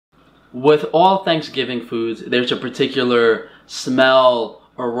with all Thanksgiving foods, there's a particular smell,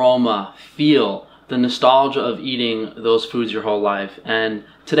 aroma, feel, the nostalgia of eating those foods your whole life. And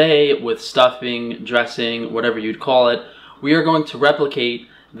today, with stuffing, dressing, whatever you'd call it, we are going to replicate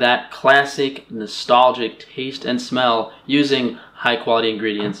that classic nostalgic taste and smell using high quality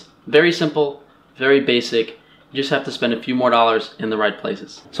ingredients. Very simple, very basic. You just have to spend a few more dollars in the right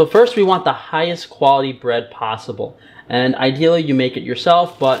places. So first, we want the highest quality bread possible. And ideally you make it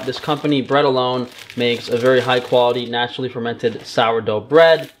yourself, but this company, Bread Alone, makes a very high quality, naturally fermented sourdough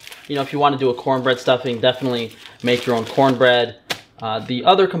bread. You know, if you want to do a cornbread stuffing, definitely make your own cornbread. The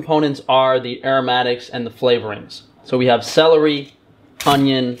other components are the aromatics and the flavorings. So we have celery,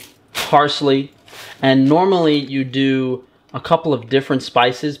 onion, parsley, and normally you do a couple of different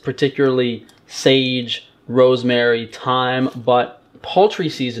spices, particularly sage, rosemary, thyme, but poultry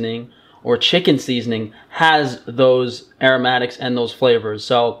seasoning or chicken seasoning has those aromatics and those flavors.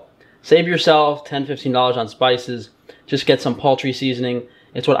 So save yourself $10, $15 on spices. Just get some poultry seasoning.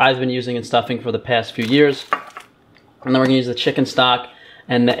 It's what I've been using in stuffing for the past few years. And then we're gonna use the chicken stock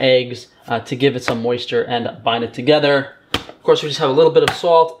and the eggs to give it some moisture and bind it together. Of course, we just have a little bit of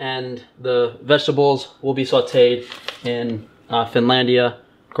salt, and the vegetables will be sauteed in Finlandia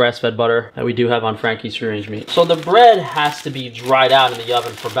grass-fed butter that we do have on Frankie's Free Range Meat. So the bread has to be dried out in the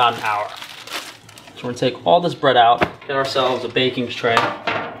oven for about an hour. So we're gonna take all this bread out, get ourselves a baking tray,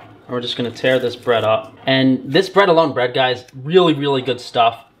 and we're just gonna tear this bread up. And this Bread Alone bread, guys, really, really good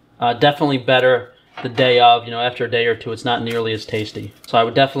stuff. Definitely better the day of, you know, after a day or two, it's not nearly as tasty. So I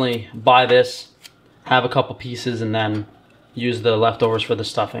would definitely buy this, have a couple pieces, and then use the leftovers for the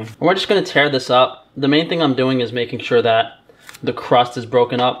stuffing. And we're just gonna tear this up. The main thing I'm doing is making sure that the crust is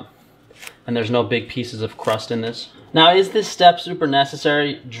broken up and there's no big pieces of crust in this. Now, is this step super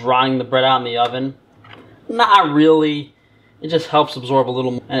necessary, drying the bread out in the oven? Not really. It just helps absorb a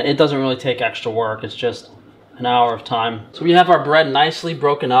little more, and it doesn't really take extra work. It's just an hour of time. So we have our bread nicely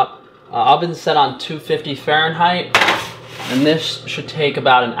broken up. Oven set on 250 Fahrenheit, and this should take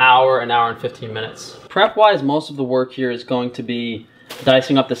about an hour and 15 minutes. Prep-wise, most of the work here is going to be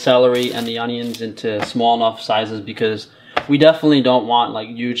dicing up the celery and the onions into small enough sizes, because we definitely don't want like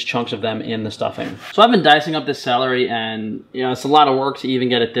huge chunks of them in the stuffing. So I've been dicing up this celery, and you know, it's a lot of work to even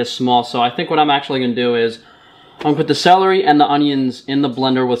get it this small. So I think what I'm actually gonna do is I'm gonna put the celery and the onions in the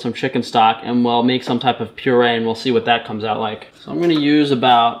blender with some chicken stock, and we'll make some type of puree, and we'll see what that comes out like. So I'm gonna use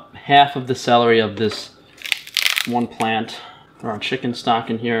about half of the celery of this one plant for our chicken stock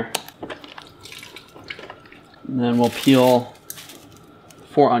in here. And then we'll peel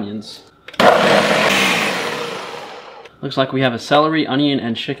 4 onions. Looks like we have a celery, onion,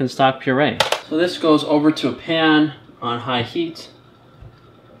 and chicken stock puree. So this goes over to a pan on high heat.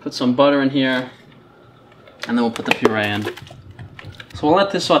 Put some butter in here, and then we'll put the puree in. So we'll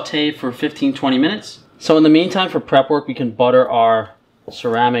let this saute for 15-20 minutes. So in the meantime, for prep work, we can butter our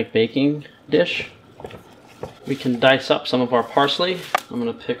ceramic baking dish. We can dice up some of our parsley. I'm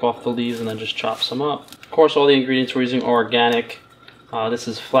gonna pick off the leaves and then just chop some up. Of course, all the ingredients we're using are organic. This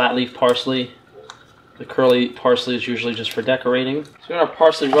is flat leaf parsley. The curly parsley is usually just for decorating. So we got our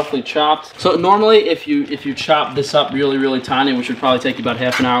parsley roughly chopped. So normally, if you chop this up really, really tiny, which would probably take you about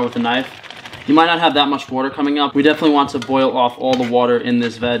half an hour with a knife, you might not have that much water coming up. We definitely want to boil off all the water in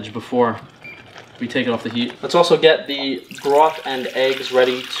this veg before we take it off the heat. Let's also get the broth and eggs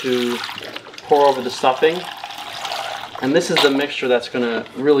ready to pour over the stuffing. And this is the mixture that's gonna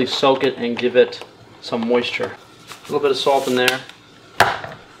really soak it and give it some moisture. A little bit of salt in there,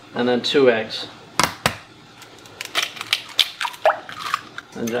 and then 2 eggs.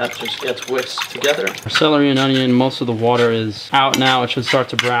 And that just gets whisked together. Our celery and onion, most of the water is out now. It should start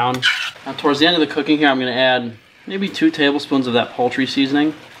to brown. Now towards the end of the cooking here, I'm gonna add maybe 2 tablespoons of that poultry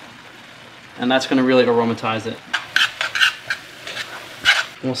seasoning. And that's gonna really aromatize it.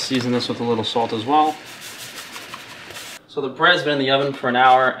 We'll season this with a little salt as well. So the bread's been in the oven for an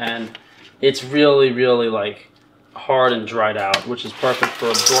hour, and it's really, really like hard and dried out, which is perfect for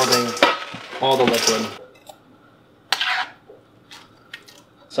absorbing all the liquid.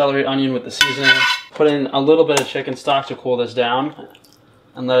 Celery, onion with the seasoning. Put in a little bit of chicken stock to cool this down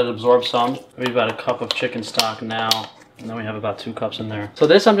and let it absorb some. Maybe about a cup of chicken stock now, and then we have about 2 cups in there. So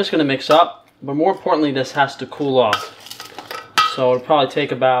this I'm just gonna mix up, but more importantly, this has to cool off. So it'll probably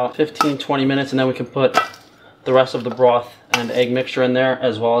take about 15-20 minutes, and then we can put the rest of the broth and egg mixture in there,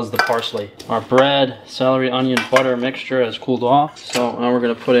 as well as the parsley. Our bread, celery, onion, butter mixture has cooled off. So now we're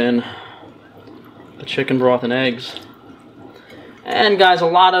gonna put in the chicken broth and eggs. And guys, a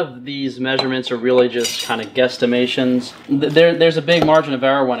lot of these measurements are really just kind of guesstimations. There's a big margin of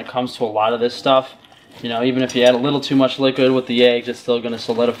error when it comes to a lot of this stuff. You know, even if you add a little too much liquid with the eggs, it's still going to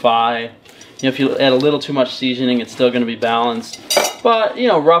solidify. You know, if you add a little too much seasoning, it's still going to be balanced. But, you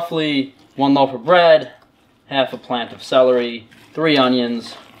know, roughly 1 loaf of bread, half a plant of celery, 3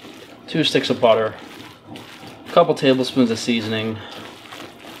 onions, 2 sticks of butter, a couple tablespoons of seasoning,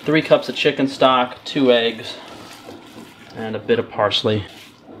 3 cups of chicken stock, 2 eggs, and a bit of parsley.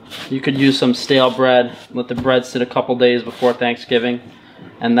 You could use some stale bread. Let the bread sit a couple days before Thanksgiving,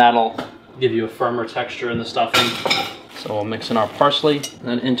 and that'll give you a firmer texture in the stuffing. So we'll mix in our parsley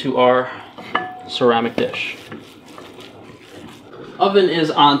and into our ceramic dish. Oven is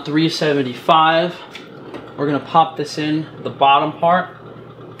on 375. We're gonna pop this in the bottom part,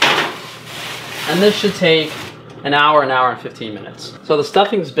 and this should take an hour and 15 minutes. So the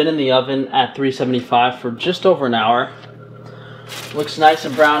stuffing's been in the oven at 375 for just over an hour. Looks nice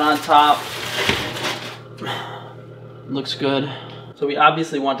and brown on top. Looks good. So we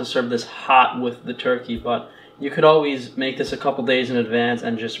obviously want to serve this hot with the turkey, but you could always make this a couple days in advance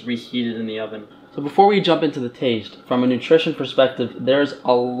and just reheat it in the oven. So before we jump into the taste, from a nutrition perspective, there's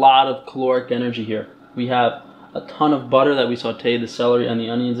a lot of caloric energy here. We have a ton of butter that we sauteed the celery and the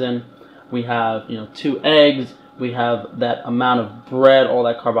onions in. We have, you know, 2 eggs. We have that amount of bread, all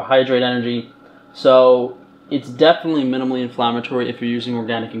that carbohydrate energy. So it's definitely minimally inflammatory if you're using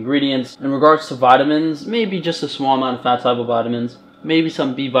organic ingredients. In regards to vitamins, maybe just a small amount of fat-soluble vitamins, maybe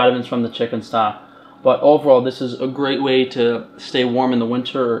some B vitamins from the chicken stock. But overall, this is a great way to stay warm in the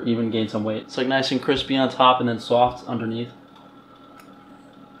winter or even gain some weight. It's like nice and crispy on top and then soft underneath.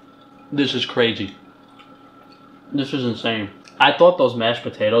 This is crazy. This is insane. I thought those mashed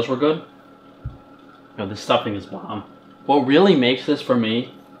potatoes were good. You know, the stuffing is bomb. What really makes this for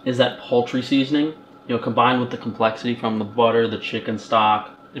me is that poultry seasoning, you know, combined with the complexity from the butter, the chicken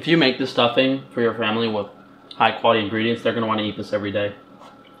stock. If you make this stuffing for your family with high quality ingredients, they're going to want to eat this every day.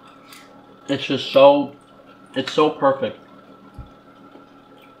 It's just so, it's so perfect.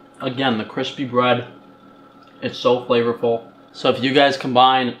 Again, the crispy bread, it's so flavorful. So if you guys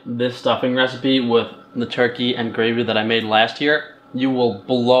combine this stuffing recipe with the turkey and gravy that I made last year, you will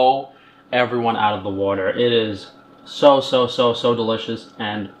blow everyone out of the water. It is so delicious,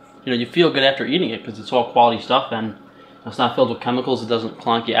 and you know, you feel good after eating it because it's all quality stuff and it's not filled with chemicals. It doesn't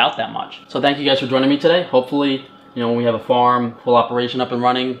clonk you out that much. So thank you guys for joining me today. Hopefully, you know, when we have a farm full operation up and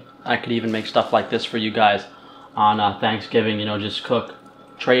running, I could even make stuff like this for you guys on Thanksgiving. You know, just cook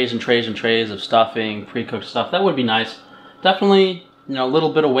trays and trays and trays of stuffing, pre-cooked stuff. That would be nice. Definitely, you know, a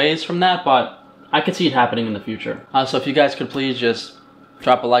little bit of ways from that, but I could see it happening in the future. So if you guys could please just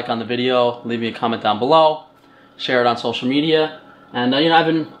drop a like on the video, leave me a comment down below, share it on social media. And you know, I've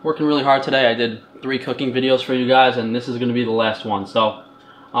been working really hard today. I did 3 cooking videos for you guys, and this is going to be the last one. So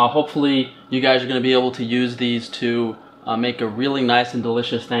hopefully you guys are going to be able to use these to make a really nice and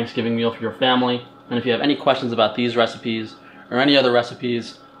delicious Thanksgiving meal for your family. And if you have any questions about these recipes or any other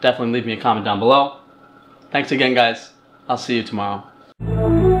recipes, definitely leave me a comment down below. Thanks again, guys. I'll see you tomorrow.